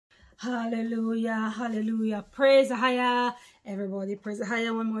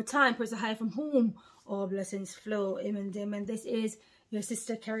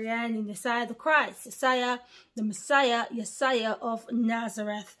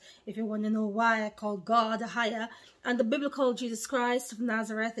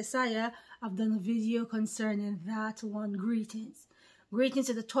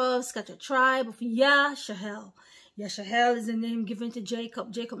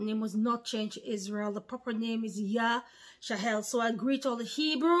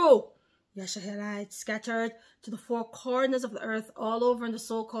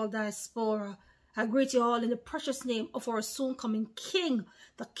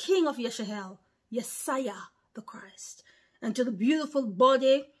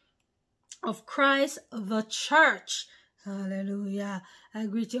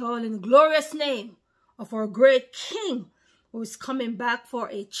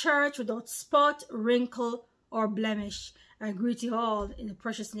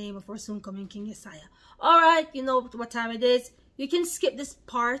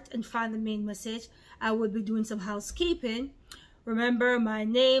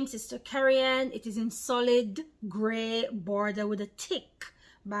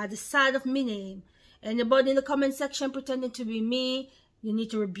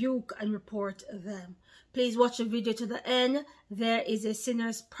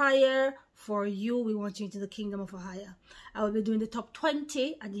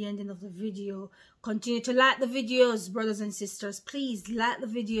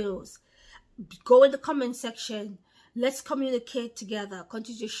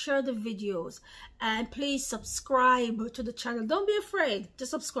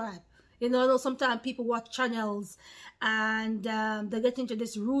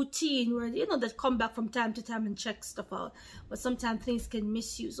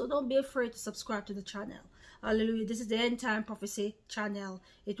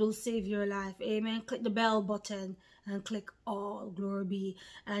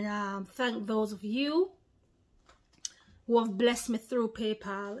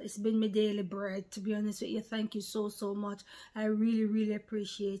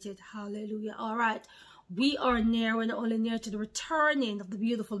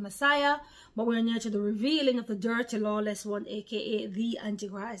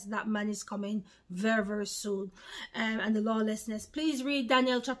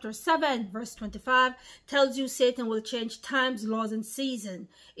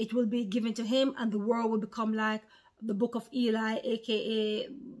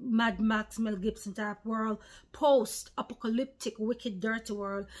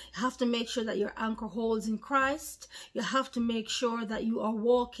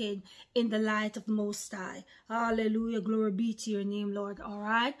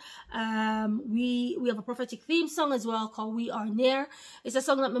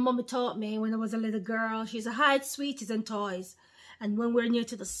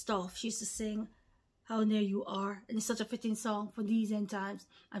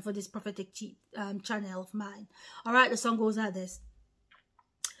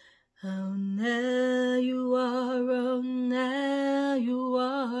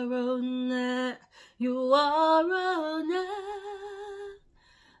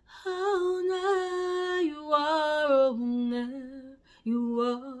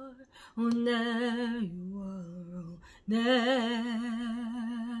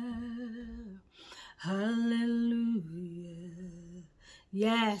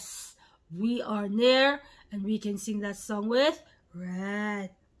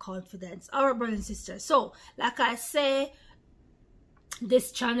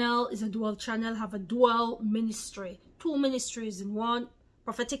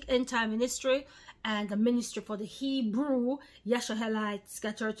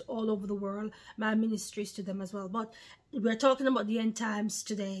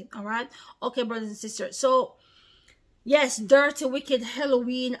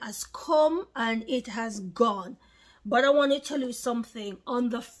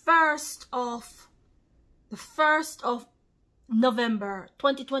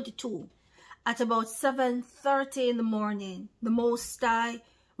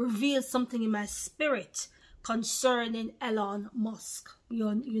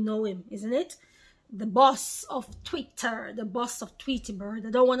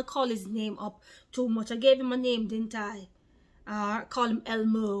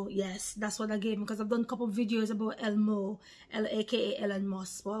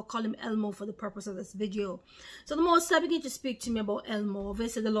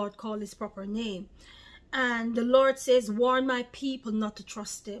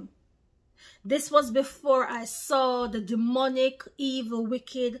This was before I saw the demonic, evil,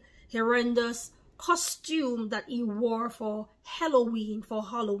 wicked, horrendous costume that he wore for Halloween,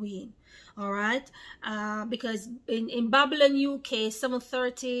 all right? Because in Babylon, UK,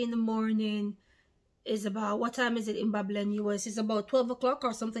 7:30 in the morning is about, what time is it in Babylon, US? It's about 12 o'clock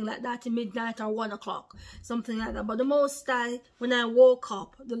or something like that, in midnight or 1 o'clock, something like that. But the Most High, when I woke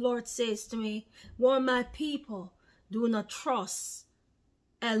up, the Lord says to me, warn my people, do not trust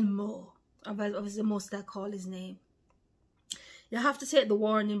Elmo. Of the Most High call his name. You have to take the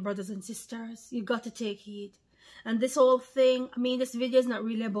warning, brothers and sisters. You got to take heed. And this whole thing, I mean, this video is not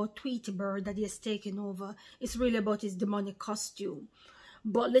really about Tweety Bird that he has taken over. It's really about his demonic costume.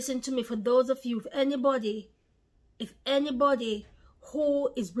 But listen to me, for those of you, if anybody who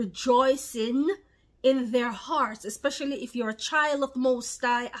is rejoicing in their hearts, especially if you're a child of Most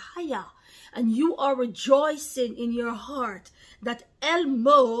High AHAYAH, and you are rejoicing in your heart that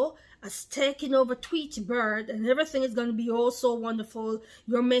Elmo has taken over Tweety Bird and everything is going to be all so wonderful,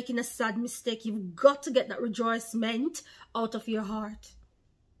 you're making a sad mistake. You've got to get that rejoicement out of your heart.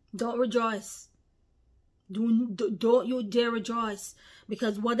 Don't rejoice. Don't you dare rejoice,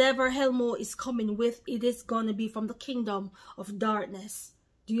 because whatever Elmo is coming with, it is going to be from the kingdom of darkness.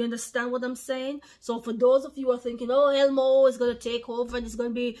 Do you understand what I'm saying? So for those of you who are thinking, oh, Elmo is going to take over and it's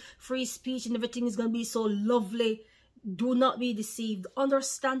going to be free speech and everything is going to be so lovely, do not be deceived.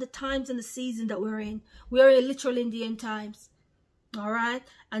 Understand the times and the season that we're in. We are literally in the end times. All right?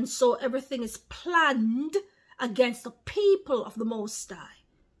 And so everything is planned against the people of the Most High.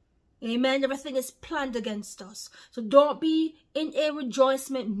 Amen. Everything is planned against us. So don't be in a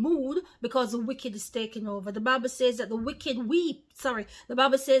rejoicement mood because the wicked is taking over. The Bible says that the wicked weeps. The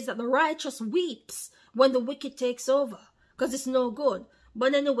Bible says that the righteous weeps when the wicked takes over, because it's no good.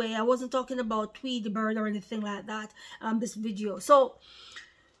 But anyway, I wasn't talking about Tweety Bird or anything like that, this video. So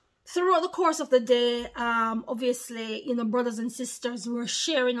throughout the course of the day, obviously, you know, brothers and sisters were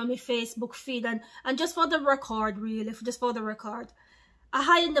sharing on my Facebook feed, and just for the record, really, just for the record,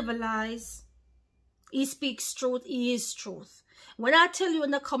 AHAYAH never lies. He speaks truth. He is truth. When I tell you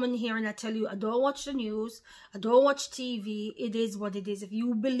and I come in here and I tell you I don't watch the news, I don't watch TV, it is what it is. If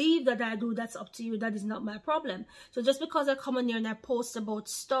you believe that I do, that's up to you. That is not my problem. So just because I come in here and I post about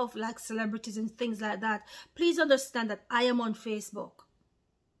stuff like celebrities and things like that, please understand that I am on Facebook.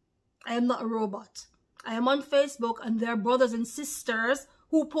 I am not a robot. I am on Facebook, and there are brothers and sisters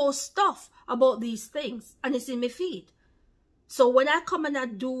who post stuff about these things, and it's in my feed. So when I come and I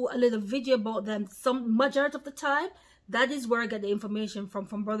do a little video about them, some majority of the time, that is where I get the information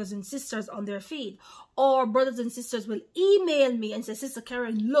from brothers and sisters on their feed. Or brothers and sisters will email me and say, Sister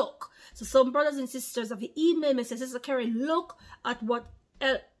Kerry-Ann, look. So some brothers and sisters have emailed me and say, Sister Kerry-Ann, look at what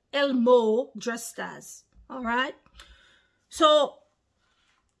Elmo dressed as. All right. So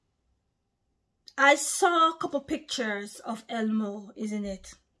I saw a couple pictures of Elmo, isn't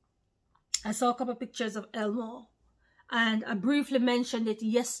it? I saw a couple pictures of Elmo. And I briefly mentioned it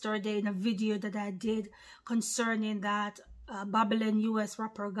yesterday in a video that I did concerning that Babylon US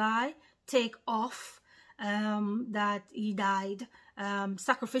rapper guy, Take Off, that he died.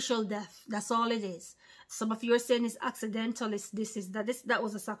 Sacrificial death. That's all it is. Some of you are saying it's accidental. That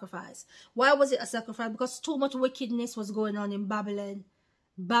was a sacrifice. Why was it a sacrifice? Because too much wickedness was going on in Babylon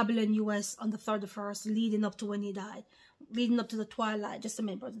US on the 31st, leading up to when he died. Leading up to the twilight. Just a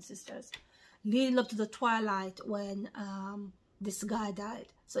minute, brothers and sisters. Leading up to the twilight when this guy died.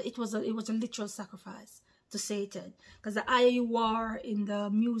 So it was a literal sacrifice to Satan. Because the higher you are in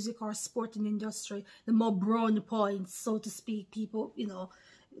the music or sporting industry, the more brownie points, so to speak, people, you know,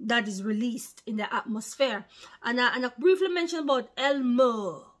 that is released in the atmosphere. And I briefly mentioned about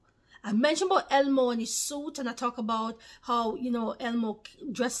Elmo. I mentioned about Elmo and his suit, and I talk about how, you know, Elmo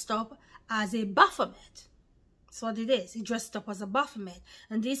dressed up as a Baphomet. That's what it is. He dressed up as a Baphomet.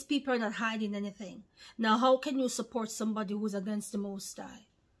 And these people are not hiding anything. Now, how can you support somebody who's against the Most High?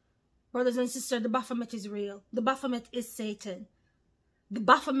 Brothers and sisters, the Baphomet is real. The Baphomet is Satan. The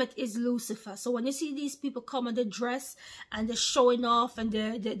Baphomet is Lucifer. So when you see these people come and they dress and they're showing off and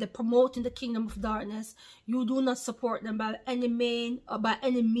they're promoting the kingdom of darkness, you do not support them by any means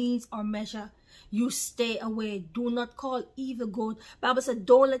or measure. You stay away. Do not call evil good. Bible said,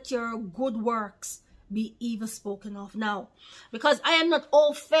 don't let your good works be evil spoken of. Now, because I am not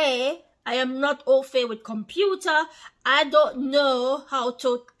au fait, I am not au fait with computer, I don't know how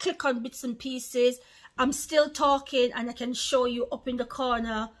to click on bits and pieces. I'm still talking and I can show you up in the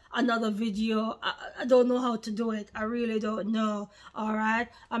corner another video. I don't know how to do it. I really don't know. All right,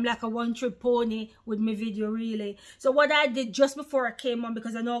 I'm like a one-trick pony with my video, really. So what I did just before I came on,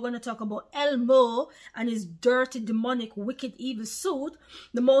 because I know I'm going to talk about Elmo and his dirty, demonic, wicked, evil suit,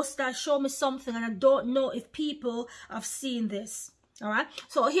 the Most High showed me something, and I don't know if people have seen this. All right,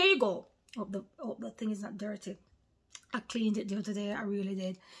 so here you go. Hope the thing is not dirty. I cleaned it the other day. I really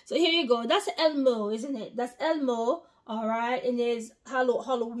did. So here you go. That's Elmo, isn't it? That's Elmo, all right, in his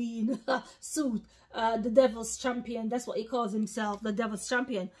Halloween suit. The devil's champion. That's what he calls himself, the devil's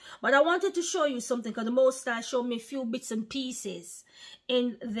champion. But I wanted to show you something, because the Most High showed me a few bits and pieces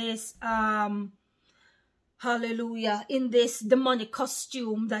in this, hallelujah, in this demonic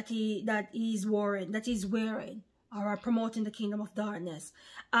costume that he's wearing. All right, promoting the kingdom of darkness.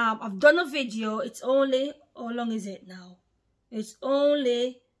 I've done a video. It's only, how long is it now? It's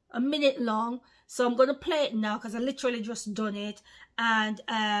only a minute long. So I'm going to play it now, because I literally just done it. And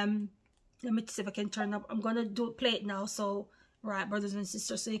let me see if I can turn up. I'm going to play it now. So, right, brothers and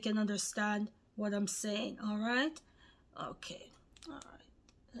sisters, so you can understand what I'm saying. All right? Okay. All right.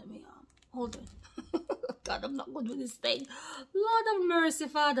 Let me, hold on. God, I'm not good with this thing. Lord of mercy,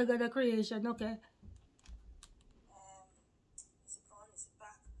 Father God of creation. Okay.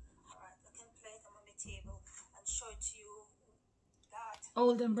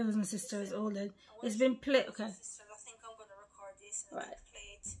 Hold on, brothers and sisters, hold on. It's been played. Okay. I think I'm gonna record this and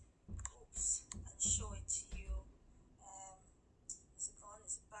play it. Oops, and show it to you. Is it gone?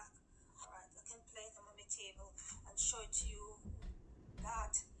 Is it back? Alright, I can play it on my table and show it to you.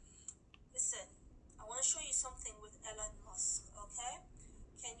 That. Listen, I want to show you something with Elon Musk, okay?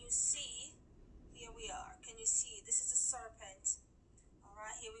 Can you see? Here we are. Can you see? This is a serpent.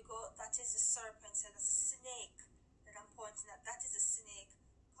 Alright, here we go. That is a serpent. So that's a snake that I'm pointing at. That is a snake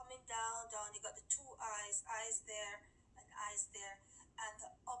coming down. You got the two eyes there and eyes there, and the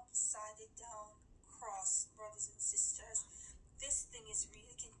upside down cross, brothers and sisters. This thing is really,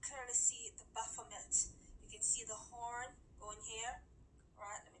 you can clearly see the Baphomet. You can see the horn going here.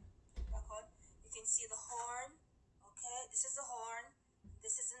 Alright, let me back on. You can see the horn. Okay, this is the horn.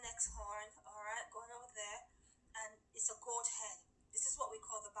 This is the next horn. Alright, going over there, and it's a goat head. This is what we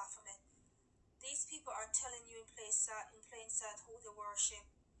call the Baphomet. These people are telling you in plain sight who they worship.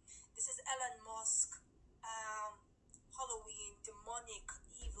 This is Elon Musk, Halloween, demonic,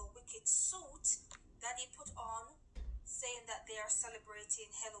 evil, wicked suit that he put on, saying that they are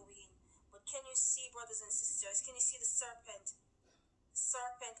celebrating Halloween. But can you see, brothers and sisters, can you see the serpent? The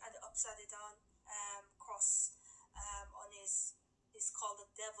serpent and the upside down cross on his, is called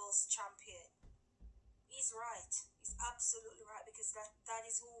the devil's champion. He's right. He's absolutely right, because that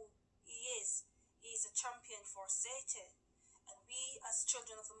is who he is. He's a champion for Satan. And we, as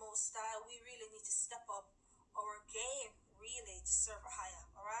children of the Most High, we really need to step up our game, really, to serve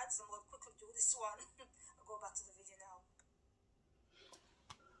AHAYAH. Alright? So I'm going to quickly do this one. I'll go back to the video now.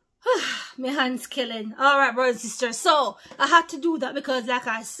 My hand's killing. Alright, brothers and sisters. So, I had to do that because, like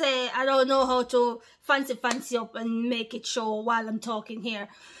I say, I don't know how to fancy up and make it show while I'm talking here.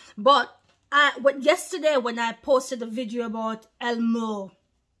 But yesterday when I posted a video about Elmo,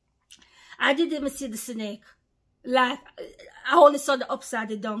 I didn't even see the snake. Like, I only saw the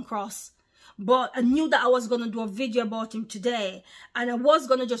upside down cross. But I knew that I was going to do a video about him today. And I was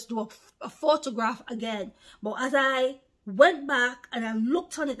going to just do a photograph again. But as I went back and I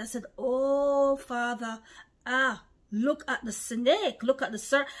looked on it, I said, oh, Father, look at the snake. Look at the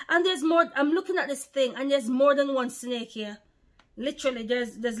serpent. And there's more. I'm looking at this thing, and there's more than one snake here. Literally,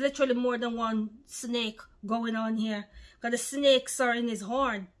 there's literally more than one snake going on here. Because the snakes are in his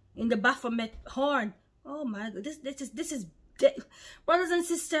horn. In the Baphomet horn. Oh my God, this is brothers and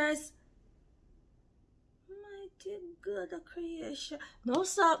sisters. Mighty God of creation. No,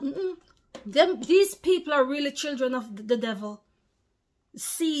 stop. These people are really children of the devil.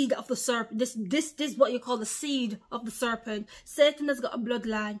 Seed of the serpent. This is what you call the seed of the serpent. Satan has got a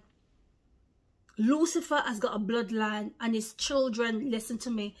bloodline. Lucifer has got a bloodline, and his children, listen to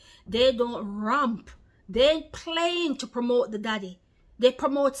me, they don't ramp. They ain't playing to promote the daddy. They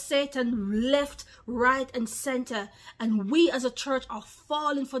promote Satan left, right, and center. And we as a church are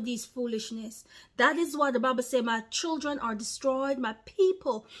falling for these foolishness. That is why the Bible says, my children are destroyed, my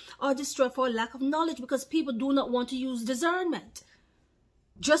people are destroyed for lack of knowledge, because people do not want to use discernment.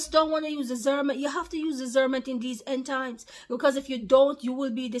 Just don't want to use discernment. You have to use discernment in these end times. Because if you don't, you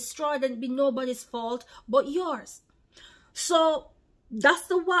will be destroyed, and it'll be nobody's fault but yours. So that's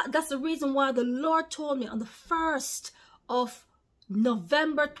the reason why the Lord told me on the 1st of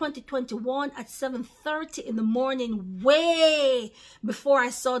November 2021 at 7:30 in the morning, way before I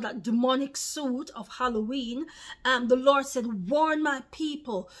saw that demonic suit of Halloween. The Lord said, warn my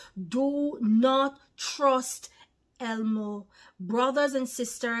people, do not trust Elmo. Brothers and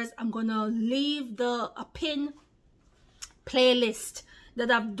sisters, I'm gonna leave a pin playlist that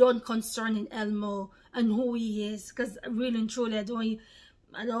I've done concerning Elmo and who he is, because really and truly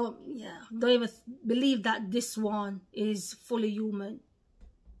I don't even believe that this one is fully human.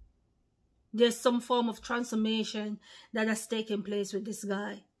 There's some form of transformation that has taken place with this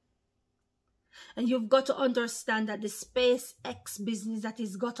guy. And you've got to understand that the SpaceX business that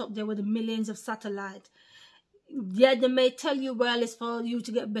he's got up there with the millions of satellites, yeah, they may tell you, well, it's for you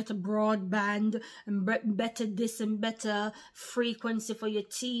to get better broadband and better this and better frequency for your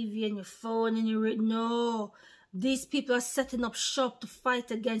TV and your phone and your... No. These people are setting up shop to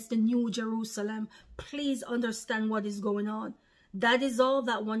fight against the New Jerusalem. Please understand what is going on. That is all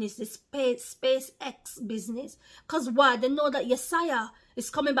that one is, the SpaceX business. Because why? They know that YESHAYAH is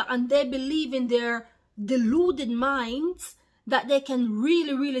coming back, and they believe in their deluded minds that they can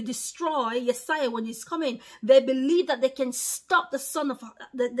really, really destroy YESHAYAH when he's coming. They believe that they can stop the son of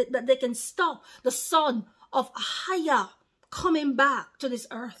AHAYAH coming back to this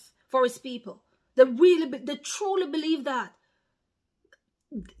earth for his people. They truly believe that.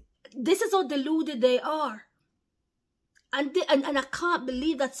 This is how deluded they are. And I can't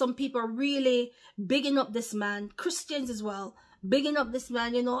believe that some people are really bigging up this man, Christians as well, bigging up this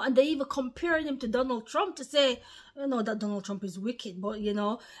man, you know, and they even comparing him to Donald Trump to say, you know, that Donald Trump is wicked, but, you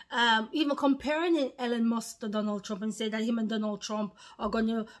know, even comparing Elon Musk to Donald Trump and say that him and Donald Trump are going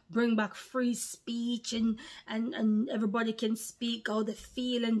to bring back free speech and everybody can speak how they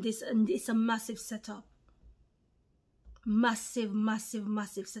feel and this, and it's a massive setup. Massive, massive,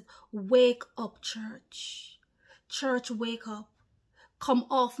 massive set. Wake up, church. Church, wake up. Come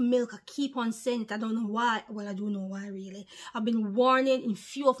off milk. I keep on saying it. I don't know why. Well, I do know why, really. I've been warning in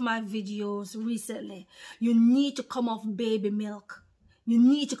few of my videos recently. You need to come off baby milk. You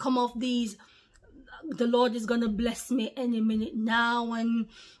need to come off these. The Lord is going to bless me any minute now, and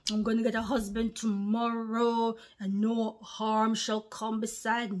I'm going to get a husband tomorrow, and no harm shall come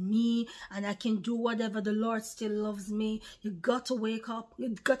beside me, and I can do whatever. The Lord still loves me. You got to wake up.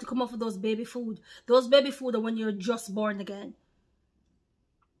 You got to come off of those baby food. Those baby food are when you're just born again.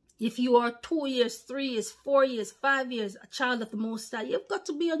 If you are 2 years, 3 years, 4 years, 5 years, a child of the Most High, you've got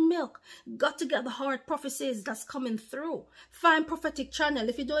to be on milk. You've got to get the hard prophecies that's coming through. Find prophetic channel.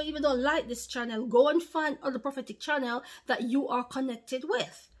 If you don't like this channel, go and find other prophetic channel that you are connected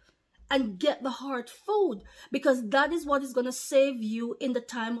with. And get the hard food. Because that is what is going to save you in the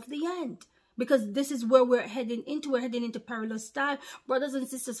time of the end. Because this is where we're heading into. We're heading into perilous time. Brothers and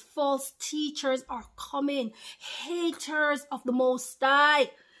sisters, false teachers are coming. Haters of the Most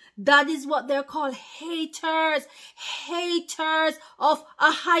High. That is what they're called, haters. Haters of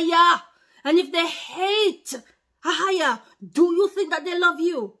AHAYAH. And if they hate AHAYAH, do you think that they love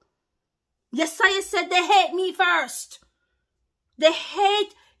you? YESHAYAH said they hate me first. They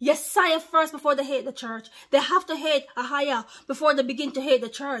hate YESHAYAH first before they hate the church. They have to hate AHAYAH before they begin to hate the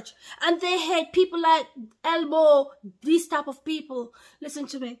church. And they hate people like Elmo, these type of people. Listen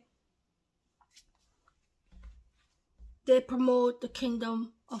to me. They promote the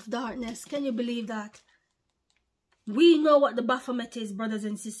kingdom of darkness. Can you believe that? We know what the Baphomet is, brothers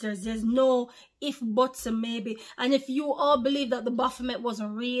and sisters. There's no if, buts, and maybe. And if you all believe that the Baphomet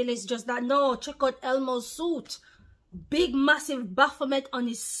wasn't real, it's just that. No, check out Elmo's suit. Big, massive Baphomet on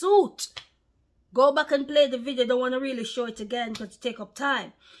his suit. Go back and play the video. Don't want to really show it again because it take up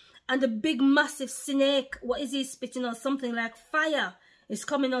time. And the big, massive snake, what is he spitting out? Something like fire is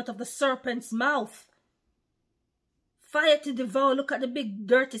coming out of the serpent's mouth. Fire to devour. Look at the big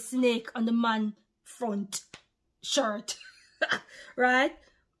dirty snake on the man's front shirt. Right?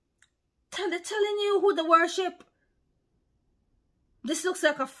 They're telling you who they worship. This looks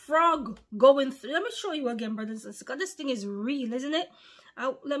like a frog going through. Let me show you again, brothers and sisters. This thing is real, isn't it?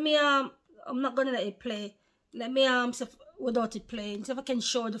 I'm not gonna let it play. Let me see if, without it playing, see if I can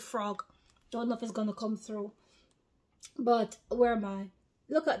show the frog. Don't know if it's gonna come through. But where am I?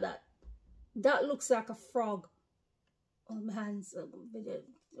 Look at that. That looks like a frog. Oh, my hands.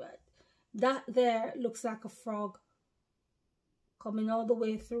 Right. That there looks like a frog coming all the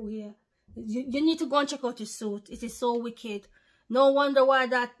way through here. You need to go and check out his suit. It is so wicked. No wonder why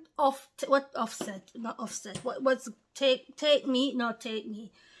that take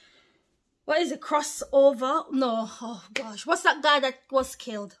me. What is it? Crossover? No. Oh gosh. What's that guy that was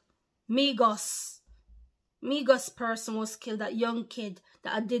killed? Migos person was killed. That young kid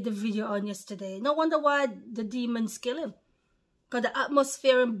that I did the video on yesterday. No wonder why the demons kill him. Because the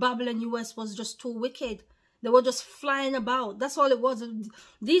atmosphere in Babylon, US was just too wicked. They were just flying about. That's all it was.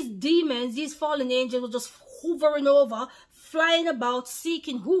 These demons, these fallen angels were just hovering over, flying about,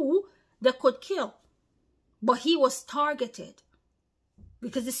 seeking who they could kill. But he was targeted.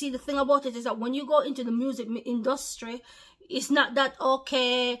 Because you see, the thing about it is that when you go into the music industry, it's not that,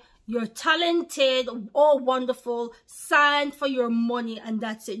 okay, you're talented, oh wonderful, sign for your money and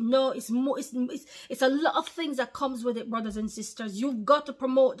that's it. No, it's more, it's a lot of things that comes with it, brothers and sisters. You've got to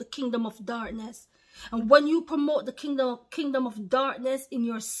promote the kingdom of darkness. And when you promote the kingdom of darkness in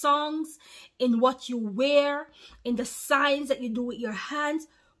your songs, in what you wear, in the signs that you do with your hands,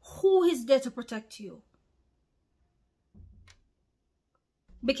 who is there to protect you?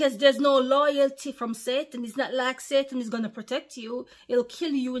 Because there's no loyalty from Satan. It's not like Satan is going to protect you. It'll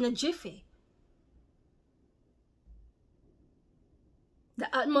kill you in a jiffy.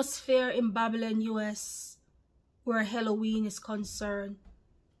 The atmosphere in Babylon, US, where Halloween is concerned,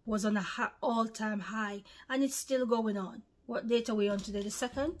 was on an all-time high. And it's still going on. What date are we on today? The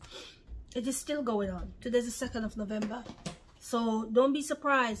 2nd? It is still going on. Today's the 2nd of November. So don't be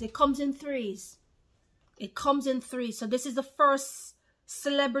surprised. It comes in threes. It comes in threes. So this is the first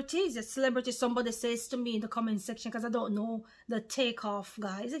celebrities. A celebrity, somebody says to me in the comment section, because I don't know the takeoff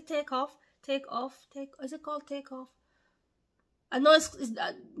guy. Is it takeoff? Takeoff? Is it called takeoff? I know it's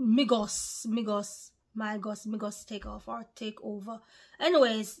Migos takeoff or takeover.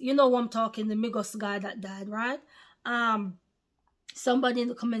 Anyways, you know what I'm talking, the Migos guy that died, right? Somebody in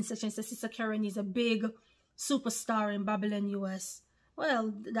the comment section says Sister Kerry-Ann is a big superstar in Babylon, US.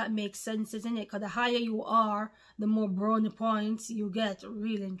 Well, that makes sense, isn't it? Because the higher you are, the more brownie points you get,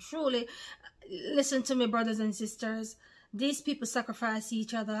 really and truly. Listen to me, brothers and sisters. These people sacrifice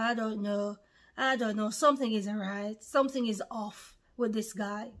each other. I don't know. Something isn't right. Something is off with this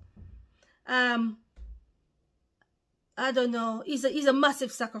guy. I don't know. He's a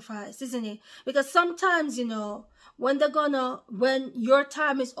massive sacrifice, isn't it? Because sometimes, you know, when your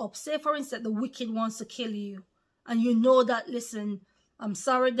time is up, say for instance, the wicked wants to kill you, and you know that, listen, I'm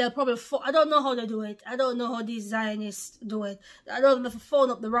sorry, they'll probably, I don't know how they do it. I don't know how these Zionists do it. I don't know if they phone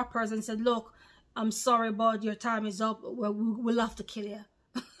up the rappers and said, look, I'm sorry, but your time is up. We'll have to kill you.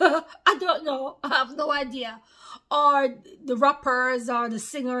 I don't know. I have no idea. Or the rappers or the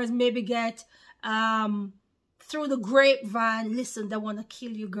singers maybe get, through the grapevine, listen, they want to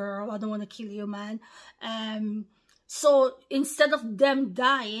kill you, girl. I don't want to kill you, man. So instead of them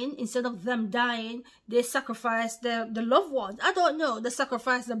dying, they sacrifice the loved ones. I don't know. They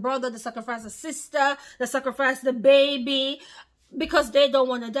sacrifice the brother, they sacrifice the sister, they sacrifice the baby, because they don't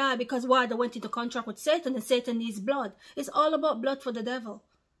want to die. Because why? They went into contract with Satan, and Satan needs blood. It's all about blood for the devil.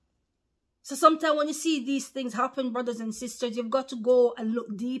 So sometimes when you see these things happen, brothers and sisters, you've got to go and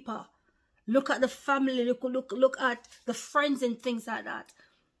look deeper. Look at the family, look at the friends and things like that.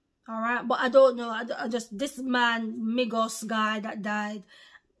 All right, but I don't know. I just, this man, Migos guy that died,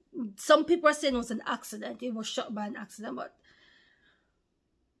 some people are saying it was an accident. He was shot by an accident, but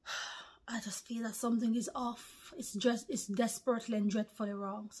I just feel that something is off. It's desperately and dreadfully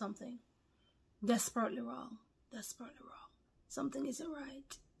wrong. Something desperately wrong. Something isn't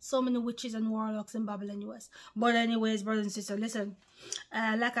right. So many witches and warlocks in Babylon, US. But anyways, brothers and sisters, listen.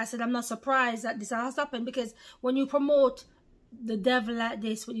 Like I said, I'm not surprised that this has happened, because when you promote the devil like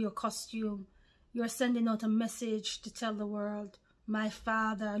this with your costume, you're sending out a message to tell the world, my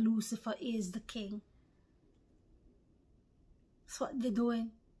father, Lucifer, is the king. That's what they're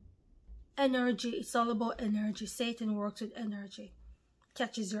doing. Energy, it's all about energy. Satan works with energy,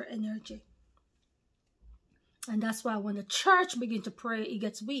 catches your energy. And that's why when the church begins to pray, it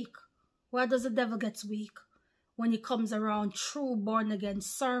gets weak. Why does the devil get weak? When he comes around true born-again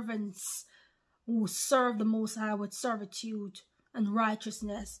servants who serve the Most High with servitude and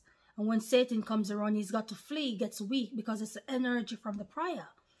righteousness. And when Satan comes around, he's got to flee, gets weak, because it's the energy from the prayer.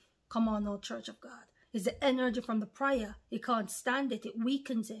 Come on now, Church of God. It's the energy from the prayer. He can't stand it. It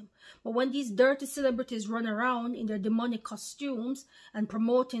weakens him. But when these dirty celebrities run around in their demonic costumes and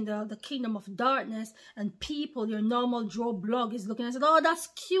promoting the kingdom of darkness, and people, your normal Joe blog is looking and says, oh, that's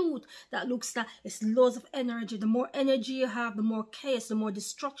cute. That looks like it's loads of energy. The more energy you have, the more chaos, the more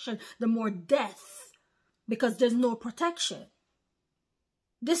destruction, the more death. Because there's no protection.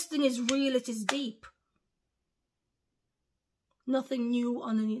 This thing is real. It is deep. Nothing new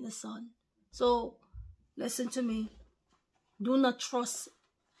underneath the sun. So, listen to me. Do not trust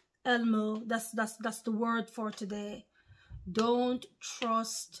Elmo. That's the word for today. Don't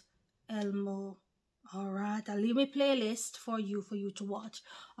trust Elmo. All right. I'll leave my playlist for you to watch.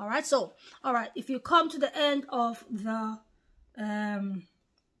 All right. So, all right. If you come to the end of the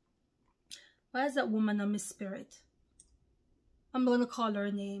why is that woman on my spirit? I'm going to call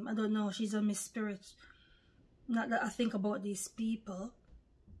her name. I don't know. She's on my spirit. Not that I think about these people.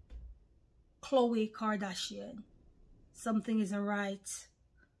 Khloe Kardashian. Something isn't right.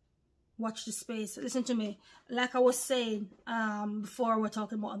 Watch the space. Listen to me. Like I was saying before we're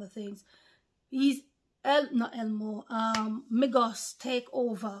talking about other things. He's not Elmo. Migos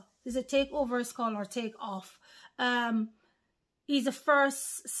takeover. Is it takeover it's called or take off? He's the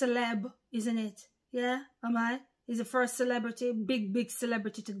first celeb, isn't it? Yeah, am I? He's the first celebrity, big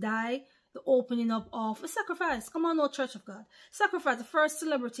celebrity to die. The opening up of a sacrifice. Come on, no Church of God. Sacrifice, the first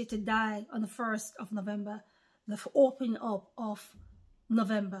celebrity to die on the 1st of November. The opening up of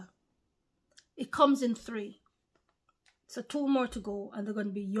November. It comes in 3. So 2 more to go, and they're going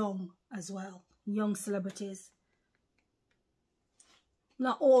to be young as well. Young celebrities.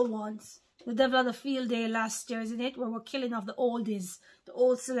 Not old ones. The devil had a field day last year, isn't it? Where we're killing off the oldies, the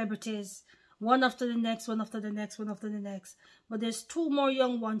old celebrities. One after the next, one after the next, one after the next. But there's 2 more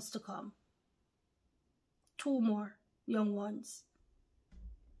young ones to come. 2 more young ones.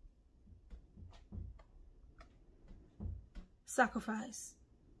 Sacrifice.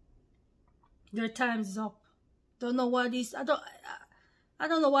 Their time's up. Don't know why these. I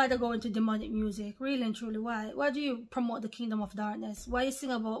don't know why they're going to demonic music. Really and truly, why? Why do you promote the kingdom of darkness? Why you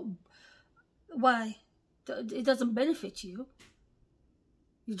sing about? Why? It doesn't benefit you.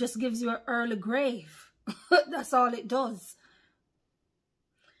 It just gives you an early grave. That's all it does.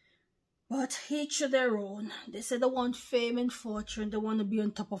 But each to their own. They say they want fame and fortune. They want to be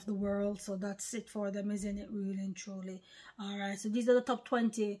on top of the world. So that's it for them, isn't it? Really and truly. Alright, so these are the top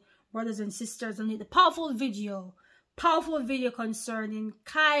 20 brothers and sisters. I need a powerful video concerning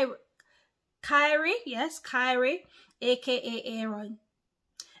Kyrie, yes, Kyrie, aka Aaron.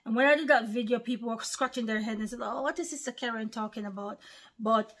 And when I did that video, people were scratching their head and said, oh, what is Sister Kerry-Ann talking about?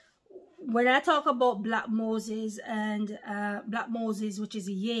 But when I talk about Black Moses and Black Moses, which is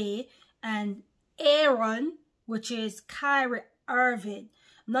Ye, and Aaron, which is Kyrie Irvin,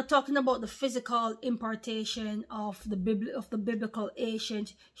 I'm not talking about the physical impartation of the biblical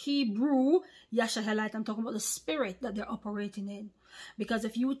ancient Hebrew YESHAYAH. I'm talking about the spirit that they're operating in. Because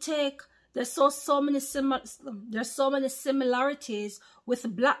if you take, there's so many similarities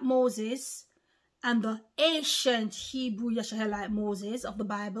with Black Moses and the ancient Hebrew YESHAYAH Moses of the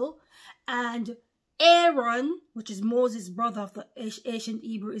Bible, and Aaron, which is Moses' brother of the ancient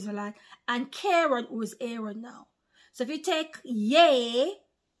Hebrew Israelite, and Karen, who is Aaron now. So if you take Ye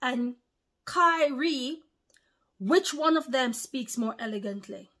and Kyrie, which one of them speaks more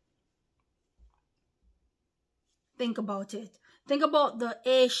elegantly? Think about it. Think about the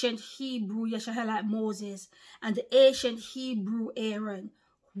ancient Hebrew YESHAYAH Moses and the ancient Hebrew Aaron.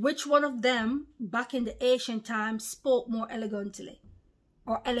 Which one of them, back in the ancient times, spoke more elegantly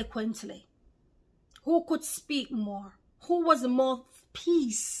or eloquently? Who could speak more? Who was the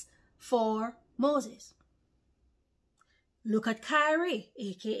mouthpiece for Moses? Look at Kyrie,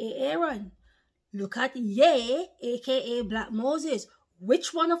 aka Aaron. Look at Ye, aka Black Moses.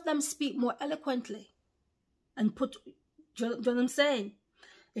 Which one of them speak more eloquently? And put, do you know what I'm saying?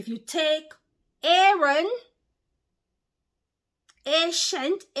 If you take Aaron,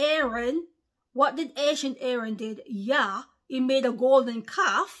 ancient Aaron, what did ancient Aaron did? Yeah, he made a golden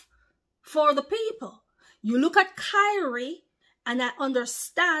calf for the people. You look at Kyrie, and I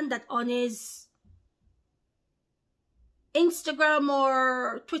understand that on his Instagram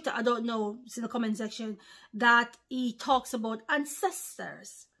or Twitter, I don't know, it's in the comment section, that he talks about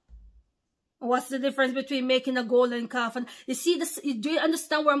ancestors. What's the difference between making a golden calf and you see this? Do you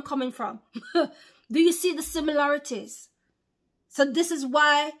understand where I'm coming from? Do you see the similarities? So this is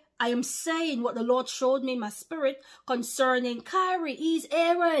why I am saying what the Lord showed me in my spirit concerning Kyrie. He's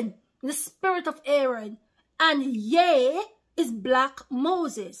Aaron, the spirit of Aaron, and Ye is Black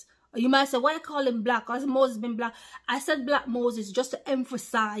Moses. You might say, why I call him black? Has Moses been black? I said Black Moses just to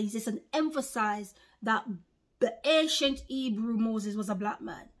emphasize, it's an emphasize that the ancient Hebrew Moses was a black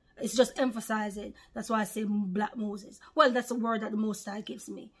man. It's just emphasizing. That's why I say Black Moses. Well, that's a word that the Most High gives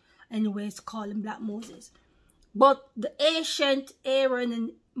me. Anyways, call him Black Moses. But the ancient Aaron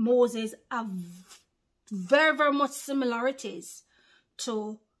and Moses have very much similarities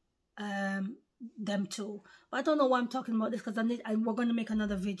to them two. But I don't know why I'm talking about this because we're going to make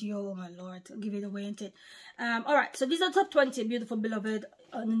another video. Oh my Lord, I'll give it away, ain't it? Alright, so these are top 20, beautiful beloved,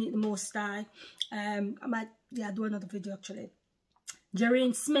 underneath the Most High. I might, do another video actually.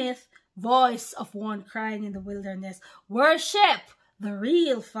 Jerrine Smith, voice of one crying in the wilderness. Worship the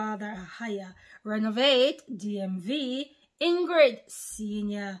real Father AHAYAH. Renovate DMV. Ingrid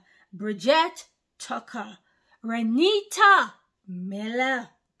Senior. Bridget Tucker. Renita Miller.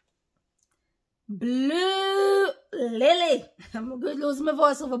 Blue Lily. I'm going to lose my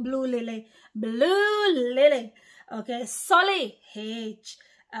voice over Blue Lily. Blue Lily. Okay, Sully H.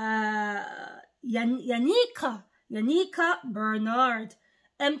 Yanika Bernard.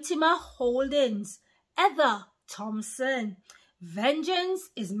 Emptima Holdings. Heather Thompson. Vengeance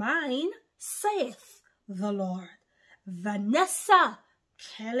is mine, saith the Lord. Vanessa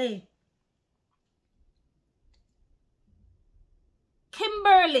Kelly.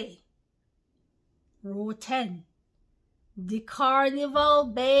 Kimberly. Row 10. The Carnival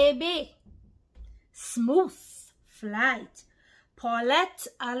Baby. Smooth Flight. Paulette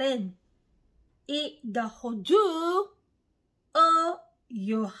Allen. The Hodu.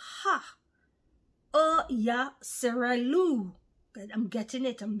 Yoha. Seralu. I'm getting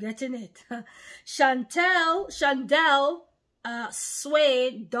it. Chandel,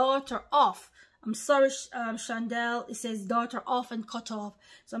 Sway, daughter of. I'm sorry, Chandel, it says daughter of and cut off.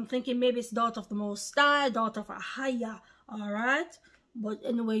 So I'm thinking maybe it's daughter of the Most High, daughter of AHAYAH, all right? But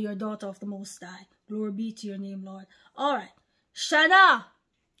anyway, you're daughter of the Most High. Glory be to your name, Lord. All right. Shanna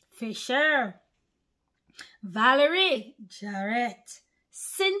Fisher. Valerie Jarrett.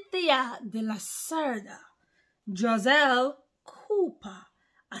 Cynthia de la Cerda. Joselle Cooper.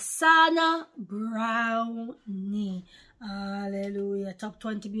 Asana Brownie. Hallelujah. Top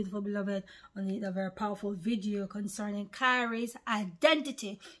 20 beautiful beloved. On a very powerful video concerning Kyrie's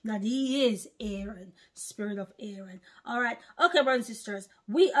identity, that he is Aaron, spirit of Aaron. All right. Okay, brothers and sisters,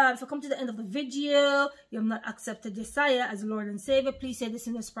 we if I come to the end of the video, you have not accepted Yeshayah as Lord and Savior, please say this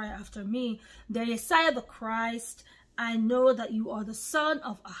in this prayer after me. Dear Yeshayah the Christ, I know that you are the Son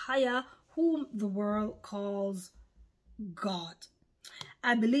of AHAYAH, whom the world calls God.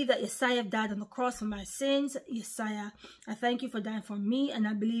 I believe that Yeshayah died on the cross for my sins. Yeshayah, I thank you for dying for me, and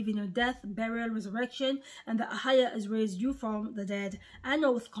I believe in your death, burial, resurrection, and that AHAYAH has raised you from the dead. I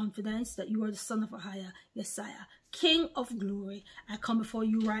know with confidence that you are the Son of AHAYAH, Yeshayah, King of glory. I come before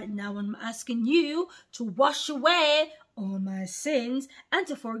you right now, and I'm asking you to wash away all my sins and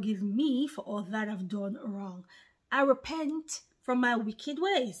to forgive me for all that I've done wrong. I repent from my wicked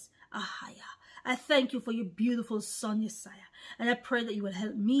ways, AHAYAH. I thank you for your beautiful Son, Yeshayah, and I pray that you will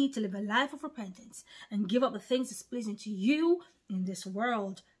help me to live a life of repentance and give up the things displeasing to you in this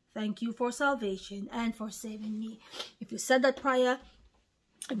world. Thank you for salvation and for saving me. If you said that prayer,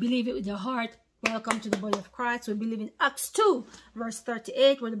 I believe it with your heart. Welcome to the body of Christ. We believe in Acts 2, verse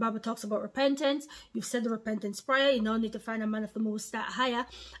 38, where the Bible talks about repentance. You've said the repentance prayer. You now need to find a man of the Most High.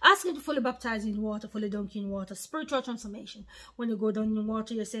 Ask him to fully baptize you in water, fully dunk you in water. Spiritual transformation. When you go down in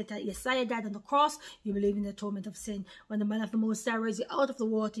water, you say that Yeshayah died on the cross. You believe in the atonement of sin. When the man of the Most High raised you out of the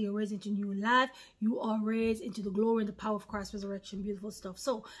water, you're raised into new life. You are raised into the glory and the power of Christ's resurrection. Beautiful stuff.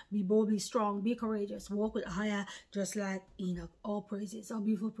 So, be bold, be strong, be courageous. Walk with AHAYAH just like Enoch. All praises, all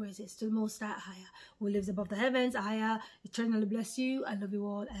beautiful praises to the Most High AHAYAH, who lives above the heavens. AHAYAH eternally bless you. I love you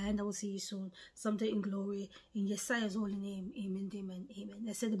all, and I will see you soon, someday in glory. In Yeshayah's holy name, amen, amen, amen.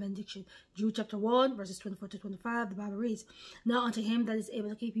 Let's say the benediction. Jude chapter 1, verses 24 to 25, the Bible reads, Now unto him that is able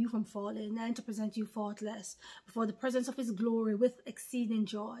to keep you from falling, and to present you faultless before the presence of his glory with exceeding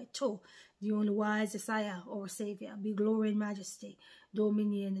joy, to the only wise Yeshayah, our Savior, be glory and majesty,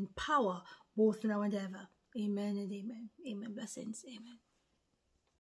 dominion and power, both now and ever. Amen and amen. Amen. Blessings. Amen.